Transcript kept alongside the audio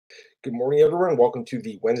Good morning, everyone. Welcome to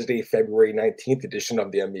the Wednesday, February 19th edition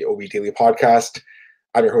of the MBOB Daily Podcast.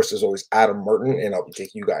 I'm your host, as always, Adam Martin, and I'll be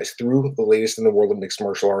taking you guys through the latest in the world of mixed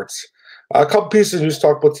martial arts. A couple pieces of news to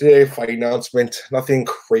talk about today. Fight announcement, nothing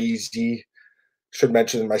crazy. Should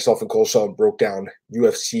mention myself and Cole Sheldon broke down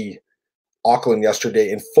UFC Auckland yesterday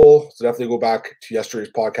in full. So definitely go back to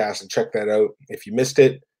yesterday's podcast and check that out if you missed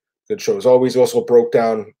it. Good show as always. We also broke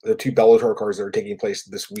down the two Bellator cards that are taking place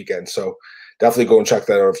this weekend. So definitely go and check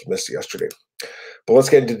that out if you missed it yesterday. But let's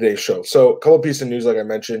get into today's show. So a couple of pieces of news, like I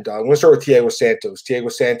mentioned. I'm going to start with Thiago Santos.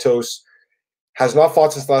 Thiago Santos has not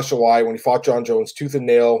fought since last July when he fought Jon Jones, tooth and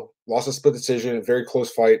nail, lost a split decision, a very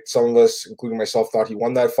close fight. Some of us, including myself, thought he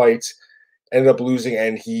won that fight. Ended up losing,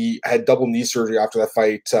 and he had double knee surgery after that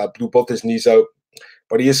fight, blew both his knees out.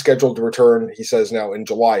 But he is scheduled to return, he says, now in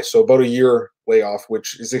July. So about a year layoff,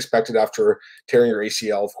 which is expected after tearing your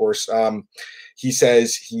ACL, of course. He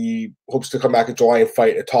says he hopes to come back in July and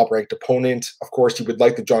fight a top-ranked opponent. Of course, he would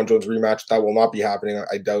like the Jon Jones rematch. That will not be happening,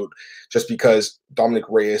 I doubt, just because Dominic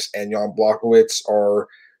Reyes and Jan Blachowicz are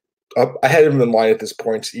up ahead of him in line at this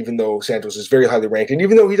point, even though Santos is very highly ranked. And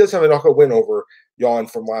even though he does have a knockout win over Jan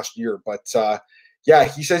from last year. But, yeah,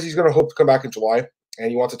 he says he's going to hope to come back in July, and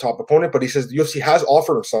he wants a top opponent. But he says the UFC has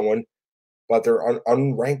offered him someone, but they're an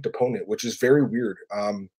unranked opponent, which is very weird.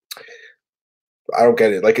 I don't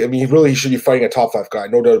get it. He really should be fighting a top 5 guy,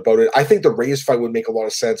 no doubt about it. I think the Reyes fight would make a lot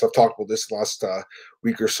of sense. I've talked about this last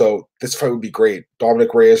week or so. This fight would be great.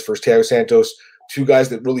 Dominic Reyes versus Thiago Santos, two guys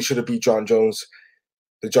that really should have beat Jon Jones.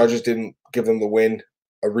 The judges didn't give them the win.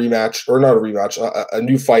 A rematch, or not a rematch, a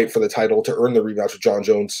new fight for the title to earn the rematch with Jon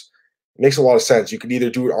Jones. It makes a lot of sense. You could either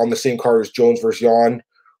do it on the same card as Jones versus Jan,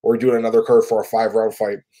 or do another card for a 5-round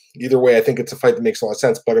fight. Either way, I think it's a fight that makes a lot of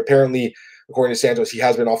sense. But apparently, according to Santos, he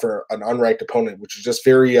has been offered an unranked opponent, which is just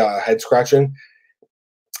very head-scratching.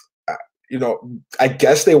 I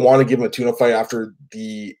guess they want to give him a tune-up fight after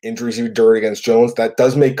the injuries he endured against Jones. That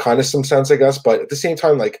does make kind of some sense, I guess. But at the same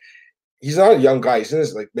time, he's not a young guy. He's in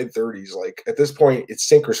his mid-30s. At this point, it's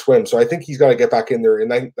sink or swim. So I think he's got to get back in there,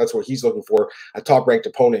 and that's what he's looking for, a top-ranked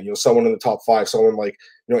opponent, someone in the top 5, someone like,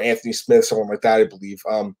 Anthony Smith, someone like that, I believe,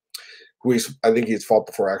 I think he's fought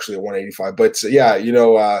before actually at 185. But, yeah,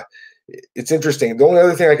 it's interesting. The only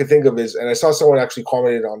other thing I could think of is, and I saw someone actually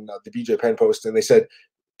commented on the BJ Penn post, and they said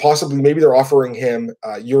possibly maybe they're offering him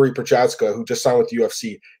Yuri Prochazka, who just signed with the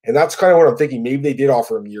UFC. And that's kind of what I'm thinking. Maybe they did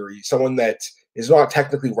offer him Yuri, someone that is not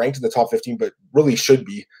technically ranked in the top 15, but really should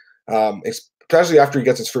be, especially after he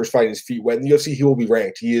gets his first fight in his feet wet. In the UFC, he will be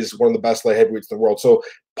ranked. He is one of the best light heavyweights in the world. So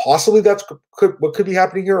possibly that's what could be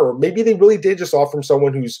happening here. Or maybe they really did just offer him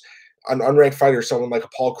someone who's an unranked fighter, someone like a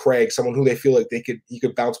Paul Craig, someone who they feel like he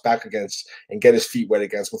could bounce back against and get his feet wet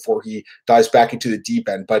against before he dives back into the deep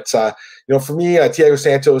end. But for me, Thiago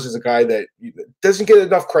Santos is a guy that doesn't get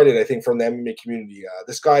enough credit, I think, from the MMA community.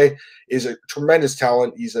 This guy is a tremendous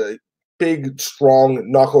talent. He's a big,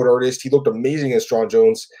 strong knockout artist. He looked amazing against Jon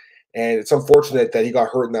Jones, and it's unfortunate that he got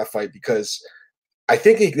hurt in that fight because I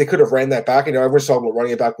think they could have ran that back. Everyone saw about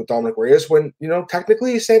running it back with Dominic Reyes when,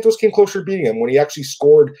 technically Santos came closer to beating him when he actually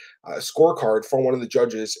scored a scorecard from one of the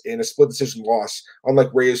judges in a split decision loss, unlike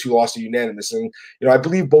Reyes, who lost a unanimous. And, I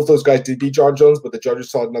believe both those guys did beat Jon Jones, but the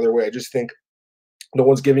judges saw it another way. I just think no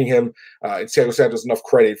one's giving him Thiago Santos enough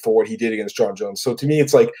credit for what he did against Jon Jones. So to me,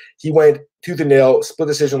 it's like he went tooth and nail, split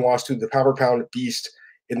decision loss to the pound beast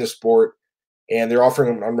in the sport, and they're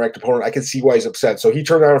offering him an unranked opponent. I can see why he's upset. So he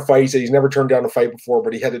turned down a fight. He said he's never turned down a fight before,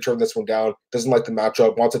 but he had to turn this one down. Doesn't like the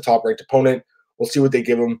matchup, wants a top-ranked opponent. We'll see what they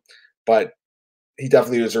give him, but he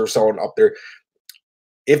definitely deserves someone up there.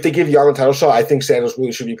 If they give Jan the title shot, I think Santos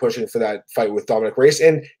really should be pushing for that fight with Dominic Reyes.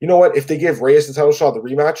 And you know what? If they give Reyes the title shot, the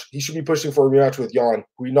rematch, he should be pushing for a rematch with Jan,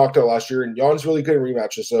 who he knocked out last year. And Jan's really good in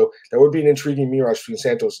rematches, so that would be an intriguing rematch between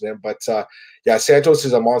Santos and him. But, yeah, Santos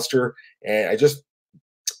is a monster, and I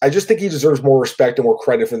just think he deserves more respect and more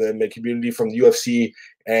credit from the MMA community, from the UFC,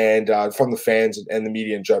 and from the fans and the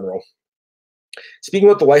media in general. Speaking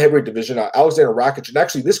about the light heavyweight division, Alexander Rakic, and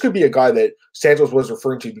actually this could be a guy that Santos was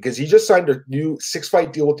referring to because he just signed a new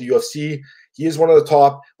 6-fight deal with the UFC. He is one of the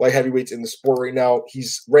top light heavyweights in the sport right now.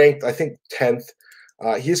 He's ranked, I think, 10th.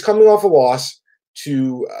 He is coming off a loss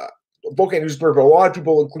to Volkan Oezdemir, but a lot of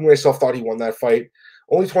people, including myself, thought he won that fight.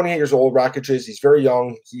 Only 28 years old, Rakic is. He's very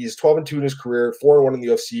young. He's 12-2 in his career, 4-1 in the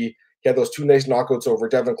UFC. He had those 2 nice knockouts over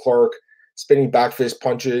Devin Clark, spinning back fist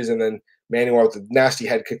punches, and then Manuel with a nasty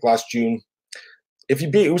head kick last June. If he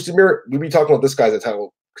beat Oezdemir, we'd be talking about this guy's a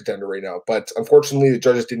title contender right now. But unfortunately, the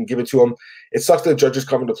judges didn't give it to him. It sucks that judges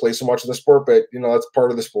come into play so much in the sport, but, that's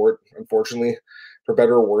part of the sport, unfortunately, for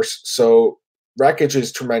better or worse. So Rakic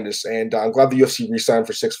is tremendous, and I'm glad the UFC re-signed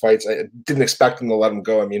for 6 fights. I didn't expect them to let him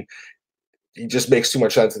go. I mean, he just makes too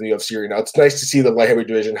much sense in the UFC right now. It's nice to see the light heavyweight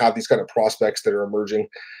division have these kind of prospects that are emerging.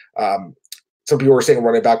 Some people were saying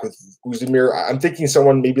running back with Uzdemir. I'm thinking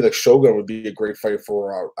someone maybe like Shogun would be a great fight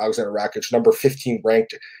for Alexander Rakic, number 15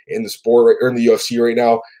 ranked in the sport or in the UFC right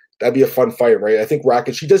now. That'd be a fun fight, right? I think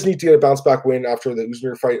Rakic, he does need to get a bounce back win after the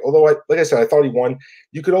Uzdemir fight. Although, like I said, I thought he won.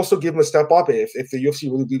 You could also give him a step up if the UFC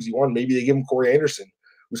really believes he won. Maybe they give him Corey Anderson,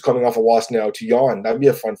 who's coming off a loss now to Jan. That'd be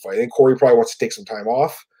a fun fight. I think Corey probably wants to take some time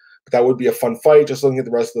off, but that would be a fun fight. Just looking at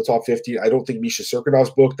the rest of the top 50, I don't think Misha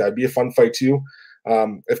Cirkunov's booked. That'd be a fun fight too.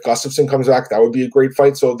 If Gustafsson comes back, that would be a great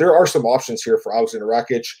fight. So there are some options here for Alexander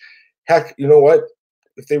Rakic. Heck, you know what?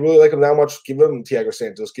 If they really like him that much, give him Thiago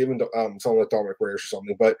Santos, give him someone like Dominic Reyes or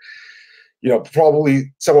something. But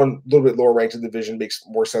probably someone a little bit lower ranked in the division makes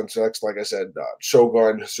more sense. Next, like I said,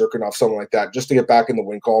 Shogun, Cirkunov, someone like that, just to get back in the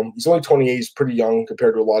win column. He's only 28. He's pretty young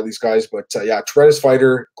compared to a lot of these guys. But yeah, tremendous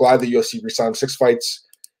fighter. Glad the UFC re-signed 6 fights.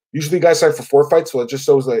 Usually guys sign for 4 fights, so it just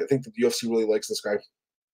shows that I think that the UFC really likes this guy.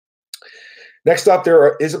 Next up,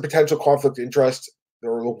 there is a potential conflict of interest,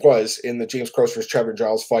 or was, in the James Krause versus Trevin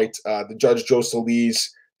Giles fight. The judge, Joe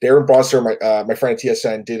Solis, Darren Brosser, my friend at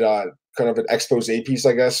TSN, did kind of an expose piece,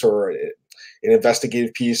 I guess, or an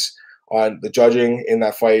investigative piece on the judging in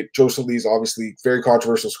that fight. Joe Solis, obviously, very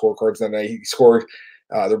controversial scorecards that night. He scored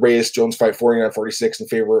the Reyes-Jones fight 49-46 in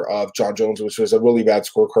favor of John Jones, which was a really bad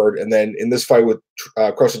scorecard. And then in this fight with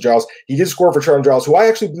Krause and Giles, he did score for Trevin Giles, who I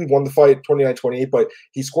actually believe won the fight 29-28, but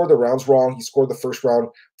he scored the rounds wrong. He scored the first round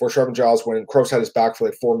for Trevin Giles when Krause had his back for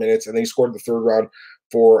like 4 minutes, and then he scored the third round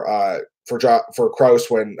for Krause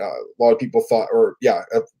when a lot of people thought,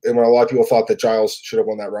 and when a lot of people thought that Giles should have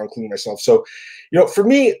won that round, including myself. So, for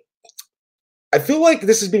me, I feel like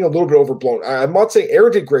this is being a little bit overblown. I'm not saying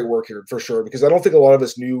Aaron did great work here for sure, because I don't think a lot of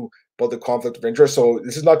us knew about the conflict of interest. So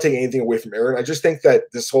this is not taking anything away from Aaron. I just think that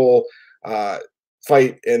this whole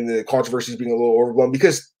fight and the controversy is being a little overblown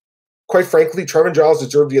because, quite frankly, Trevin Giles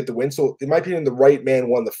deserved to get the win. So in my opinion, the right man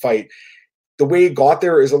won the fight. The way he got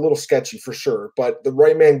there is a little sketchy for sure, but the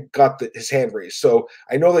right man got his hand raised. So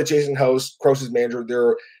I know that Jason House, Krause's manager,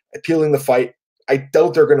 they're appealing the fight. I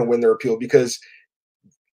doubt they're going to win their appeal because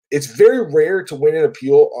it's very rare to win an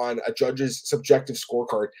appeal on a judge's subjective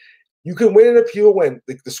scorecard. You can win an appeal when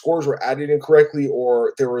the scores were added incorrectly,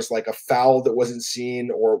 or there was like a foul that wasn't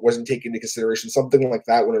seen or wasn't taken into consideration, something like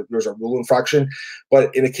that when there's a rule infraction.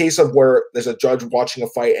 But in a case of where there's a judge watching a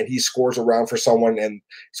fight and he scores a round for someone and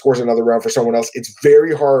scores another round for someone else, it's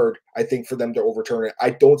very hard, I think, for them to overturn it. I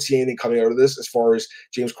don't see anything coming out of this as far as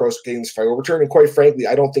James Krause getting this fight overturned. And quite frankly,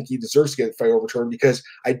 I don't think he deserves to get the fight overturned because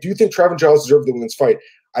I do think Trevin Giles deserved to win this fight.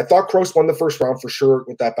 I thought Krause won the first round for sure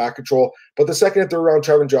with that back control, but the second and third round,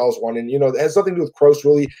 Trevin Giles won. And, it has nothing to do with Krause,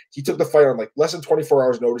 really. He took the fight on like less than 24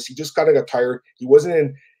 hours notice. He just kind of got tired.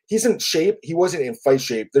 He's in shape. He wasn't in fight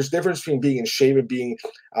shape. There's a difference between being in shape and being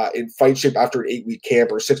in fight shape after an 8-week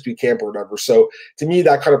camp or 6-week camp or whatever. So to me,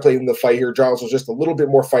 that kind of played in the fight here. Giles was just a little bit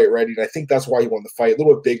more fight ready, and I think that's why he won the fight, a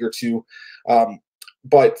little bit bigger too.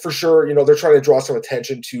 But for sure, they're trying to draw some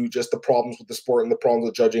attention to just the problems with the sport and the problems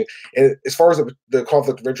with judging. And as far as the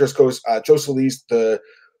conflict of interest goes, Joe Solis, the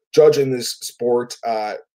judge in this sport,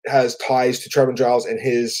 has ties to Trevin Giles and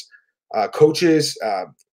his coaches.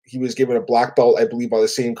 He was given a black belt, I believe, by the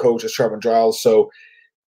same coach as Trevin Giles. So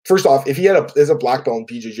first off, if he is a black belt in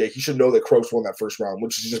BJJ, he should know that Krause won that first round,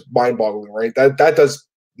 which is just mind-boggling, right?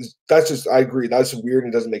 That's just, I agree, that's weird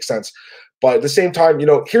and it doesn't make sense. But at the same time,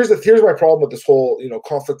 here's my problem with this whole,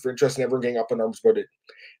 conflict for interest and everyone getting up in arms about it.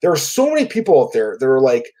 There are so many people out there that are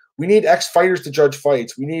like, we need X fighters to judge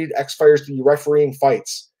fights. We need X fighters to be refereeing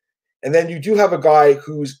fights. And then you do have a guy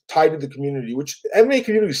who's tied to the community, which MMA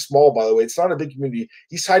community is small, by the way. It's not a big community.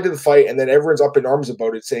 He's tied to the fight, and then everyone's up in arms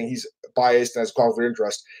about it, saying he's biased and has conflict of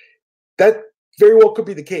interest. That very well could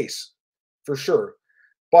be the case, for sure.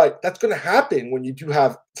 But that's going to happen when you do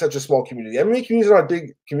have such a small community. MMA community is not a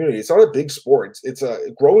big community. It's not a big sport. It's a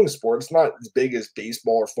growing sport. It's not as big as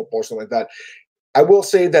baseball or football or something like that. I will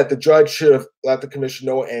say that the judge should have let the commission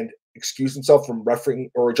know and excused himself from refereeing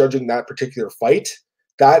or judging that particular fight.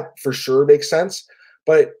 That for sure makes sense.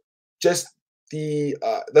 But just the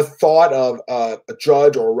thought of a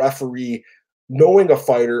judge or a referee knowing a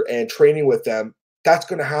fighter and training with them, that's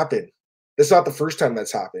going to happen. It's not the first time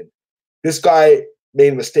that's happened. This guy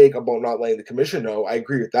made a mistake about not letting the commission know. I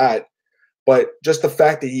agree with that. But just the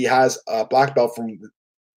fact that he has a black belt from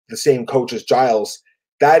the same coach as Giles,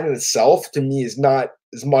 that in itself, to me, is not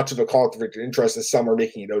as much of a conflict of interest as some are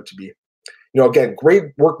making it out to be. Again,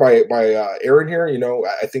 great work by Aaron here.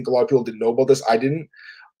 I think a lot of people didn't know about this. I didn't.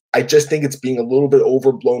 I just think it's being a little bit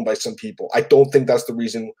overblown by some people. I don't think that's the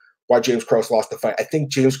reason why James Krause lost the fight. I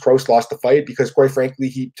think James Krause lost the fight because, quite frankly,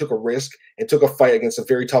 he took a risk and took a fight against a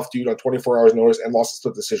very tough dude on 24 hours notice and lost a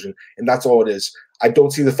split decision. And that's all it is. I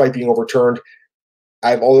don't see the fight being overturned.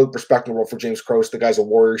 I have all the respect in the world for James Krause. The guy's a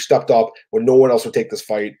warrior. He stepped up when no one else would take this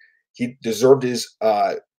fight. He deserved his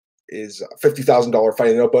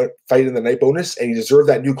 $50,000 fight in the night bonus, and he deserved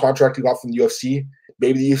that new contract he got from the UFC.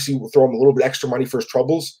 Maybe the UFC will throw him a little bit extra money for his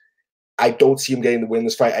troubles. I don't see him getting the win in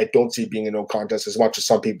this fight. I don't see it being a no contest as much as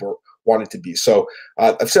some people want it to be. So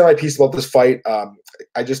I've said my piece about this fight.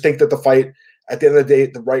 I just think that the fight, at the end of the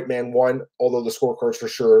day, the right man won, although the scorecards for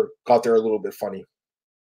sure got there a little bit funny.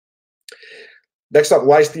 Next up,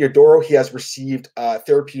 Elias Theodorou. He has received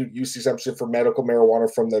therapeutic use exemption for medical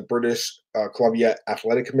marijuana from the British Columbia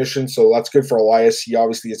Athletic Commission. So that's good for Elias. He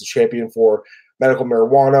obviously is a champion for medical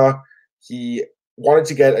marijuana. He wanted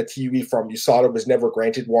to get a TUE from USADA, was never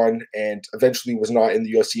granted one, and eventually was not in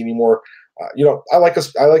the UFC anymore. I like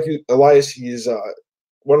Elias. He's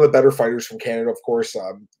one of the better fighters from Canada, of course.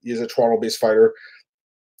 He is a Toronto-based fighter.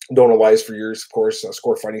 Known Elias for years, of course.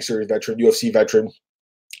 Score Fighting Series veteran, UFC veteran.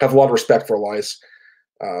 I have a lot of respect for Elias.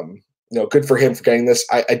 Good for him for getting this.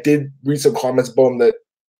 I did read some comments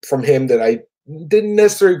from him that I didn't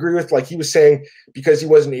necessarily agree with. Like, he was saying because he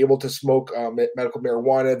wasn't able to smoke medical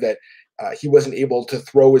marijuana, that he wasn't able to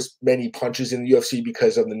throw as many punches in the UFC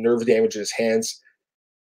because of the nerve damage in his hands.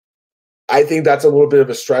 I think that's a little bit of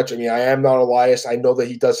a stretch. I mean, I am not Elias. I know that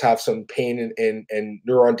he does have some pain and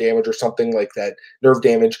neuron damage or something like that, nerve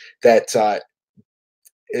damage that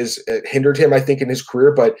is hindered him, I think, in his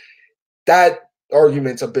career. But that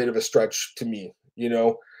argument's a bit of a stretch to me.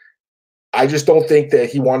 I just don't think that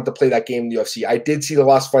he wanted to play that game in the UFC. I did see the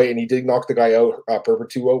last fight, and he did knock the guy out,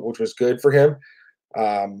 Perpetua, which was good for him.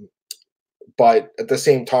 But at the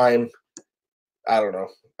same time, I don't know.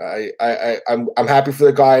 I'm happy for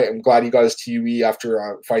the guy. I'm glad he got his TUE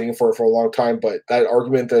after fighting for it for a long time. But that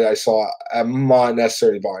argument that I saw, I'm not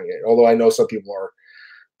necessarily buying it, although I know some people are.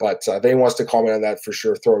 But if anyone wants to comment on that, for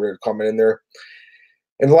sure, throw a comment in there.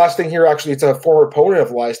 And the last thing here, actually, it's a former opponent of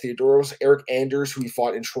Elias Theodorou's, Eric Anders, who he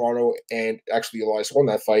fought in Toronto, and actually Elias won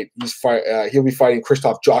that fight. He'll be fighting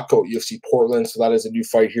Krzysztof Jotko at UFC Portland, so that is a new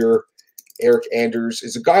fight here. Eric Anders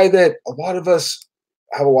is a guy that a lot of us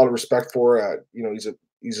have a lot of respect for.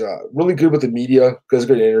 He's really good with the media, does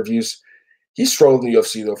good interviews. He struggled in the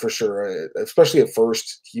UFC, though, for sure, especially at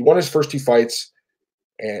first. He won his first 2 fights,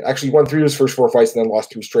 and actually won 3 of his first 4 fights and then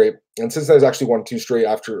lost 2 straight. And since then, he's actually won 2 straight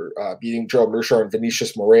after beating Gerald Meerschaert and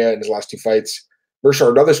Vinicius Moreira in his last 2 fights.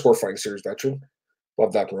 Meerschaert, another Score Fighting Series veteran.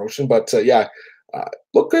 Love that promotion. But,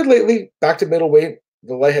 looked good lately. Back to middleweight.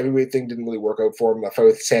 The light heavyweight thing didn't really work out for him. That fight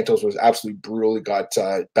with Santos was absolutely brutal. He got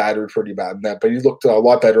battered pretty bad in that. But he looked a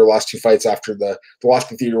lot better the last 2 fights after the loss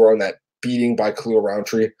to Theodorou and that beating by Khalil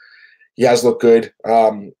Roundtree. He has looked good.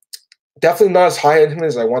 Definitely not as high on him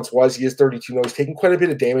as I once was. He is 32 now. He's taking quite a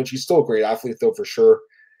bit of damage. He's still a great athlete, though, for sure.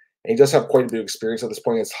 And he does have quite a bit of experience at this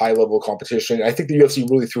point against high-level competition. I think the UFC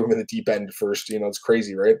really threw him in the deep end first. It's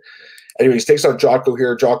crazy, right? Anyways, takes on Jotko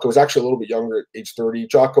here. Jotko is actually a little bit younger at age 30.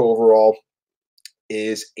 Jotko overall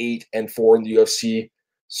is 8-4 in the UFC.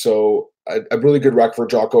 So a really good record for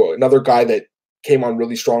Jotko. Another guy that came on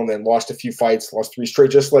really strong, then lost a few fights, lost 3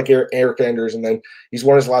 straight, just like Eric Anders. And then he's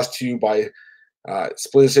won his last 2 by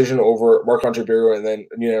split decision over Marc-Andre Barriault and then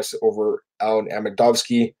Nunes over Alan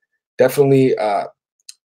Amedovski. Definitely a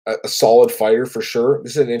solid fighter for sure.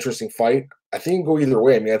 This is an interesting fight. I think it can go either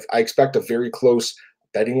way. I mean, I expect a very close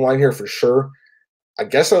betting line here for sure. I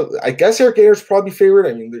guess Eric Anders probably favored.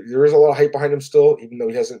 I mean, there is a lot of hype behind him still, even though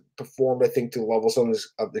he hasn't performed, I think, to the level some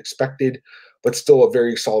is expected, but still a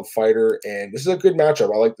very solid fighter. And this is a good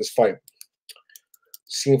matchup. I like this fight.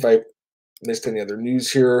 Seeing if I missed any other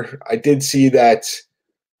news here. I did see that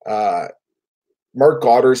Mark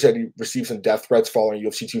Goddard said he received some death threats following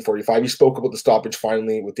UFC 245. He spoke about the stoppage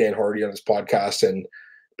finally with Dan Hardy on his podcast, and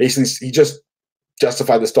basically he just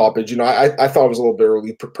justified the stoppage. I thought it was a little bit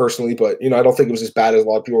early personally, but I don't think it was as bad as a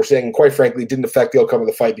lot of people were saying. And quite frankly, it didn't affect the outcome of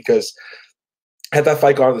the fight because had that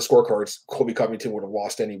fight gone on the scorecards, Colby Covington would have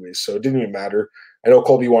lost anyways. So it didn't even matter. I know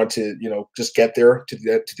Colby wanted to, just get there to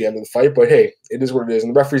the end of the fight, but hey, it is what it is.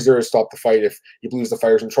 And the referee's there to stop the fight if he believes the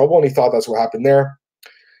fighter's in trouble, and he thought that's what happened there.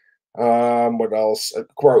 What else?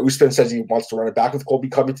 Kamaru Usman says he wants to run it back with Colby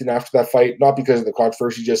Covington after that fight, not because of the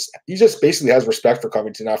controversy. He just basically has respect for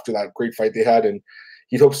Covington after that great fight they had, and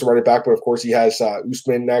he hopes to run it back. But of course, he has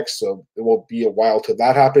Usman next, so it will be a while till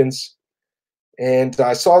that happens. And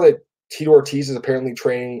I saw that Tito Ortiz is apparently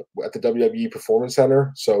training at the WWE Performance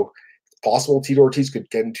Center, so it's possible Tito Ortiz could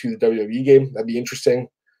get into the WWE game. That'd be interesting.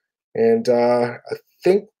 And I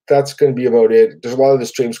think that's going to be about it. There's a lot of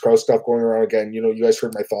this James Krause stuff going around again. You guys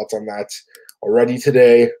heard my thoughts on that already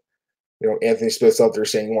today. Anthony Smith's out there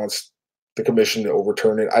saying he wants the commission to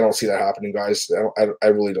overturn it. I don't see that happening, guys. I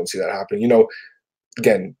really don't see that happening.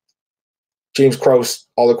 Again, James Krause,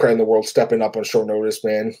 all the credit in the world, stepping up on short notice,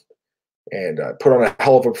 man, and put on a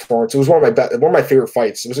hell of a performance. It was one of my favorite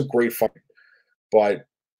fights. It was a great fight, but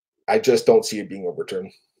I just don't see it being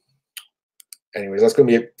overturned. Anyways, that's going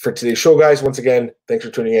to be it for today's show, guys. Once again, thanks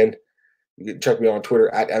for tuning in. You can check me out on Twitter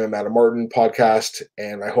at MMAdamMartin podcast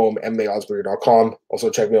and my home, MMAOddsbreaker.com. Also,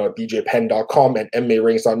 check me out at bjpenn.com and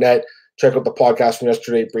MMArings.net. Check out the podcast from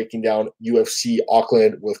yesterday, breaking down UFC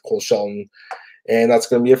Auckland with Cole Shelton. And that's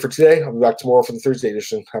going to be it for today. I'll be back tomorrow for the Thursday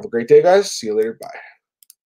edition. Have a great day, guys. See you later. Bye.